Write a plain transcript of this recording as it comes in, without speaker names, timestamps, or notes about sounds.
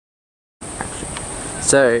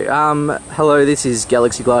So, hello, this is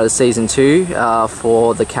Galaxy Gliders Season 2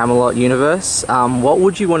 for the Camelot universe. What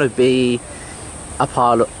would you want to be a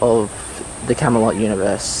part of the Camelot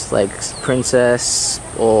universe? Like princess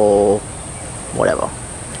or whatever?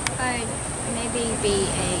 I'd maybe be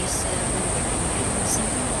a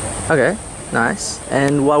sailor. Okay, nice.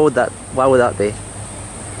 And why would that be?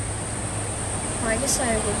 Well, I guess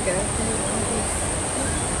I would go for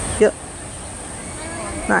Yep.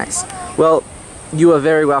 Nice. Well, you are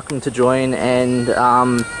very welcome to join, and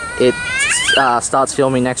it starts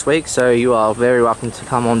filming next week, so you are very welcome to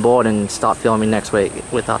come on board and start filming next week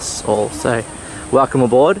with us all. So welcome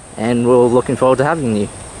aboard, and we're looking forward to having you.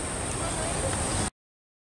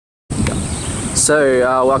 So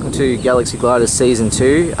welcome to Galaxy Gliders Season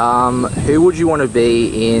 2. Who would you want to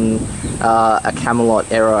be in a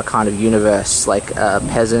Camelot era kind of universe, like a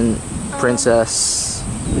peasant, princess?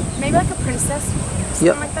 maybe like a princess, something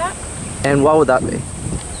Yep. like that. And what would that be?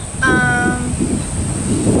 I'm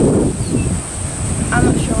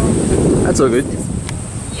not sure. That's all good.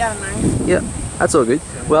 Yeah, I don't know. Yeah, that's all good.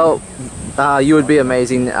 Well, you would be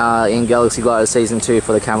amazing in Galaxy Gliders Season 2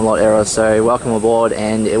 for the Camelot era, so welcome aboard,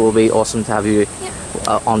 and it will be awesome to have you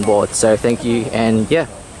on board. So thank you, and yeah.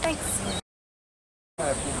 Thanks.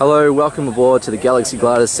 Hello, welcome aboard to the Galaxy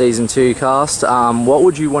Gliders Season 2 cast. What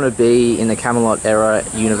would you want to be in the Camelot era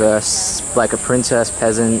universe? Like a princess,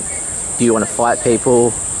 peasant? Do you want to fight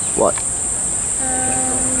people? What?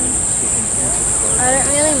 I don't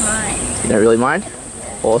really mind. You don't really mind?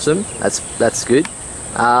 Awesome, that's good.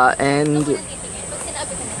 And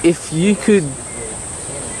if you could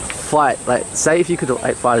fight, like, say if you could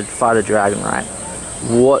fight a dragon, right?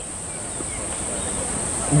 What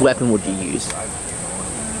weapon would you use?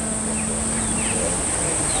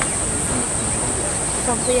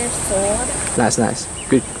 Probably a sword. Nice.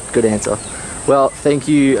 Good answer. Well, thank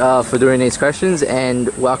you for doing these questions,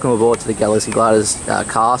 and welcome aboard to the Galaxy Gliders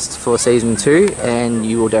cast for Season 2, and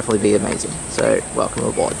you will definitely be amazing. So, welcome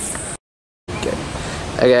aboard.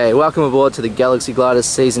 Okay, welcome aboard to the Galaxy Gliders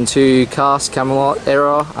Season 2 cast, Camelot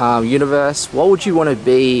era universe. What would you want to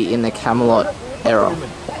be in the Camelot era?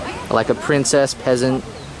 Like a princess, peasant?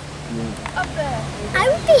 I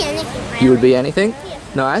would be anything. Really. You would be anything? Yeah.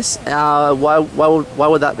 Nice. Why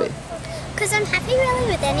would that be? Because I'm happy really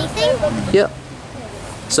with anything. Yep.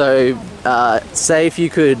 So, say if you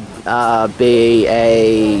could be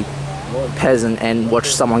a peasant and watch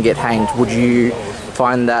someone get hanged, would you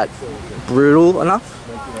find that brutal enough?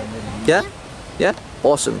 Yeah? Yeah?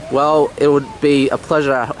 Awesome. Well, it would be a pleasure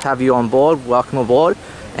to have you on board. Welcome aboard,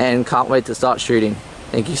 and can't wait to start shooting.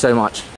 Thank you so much.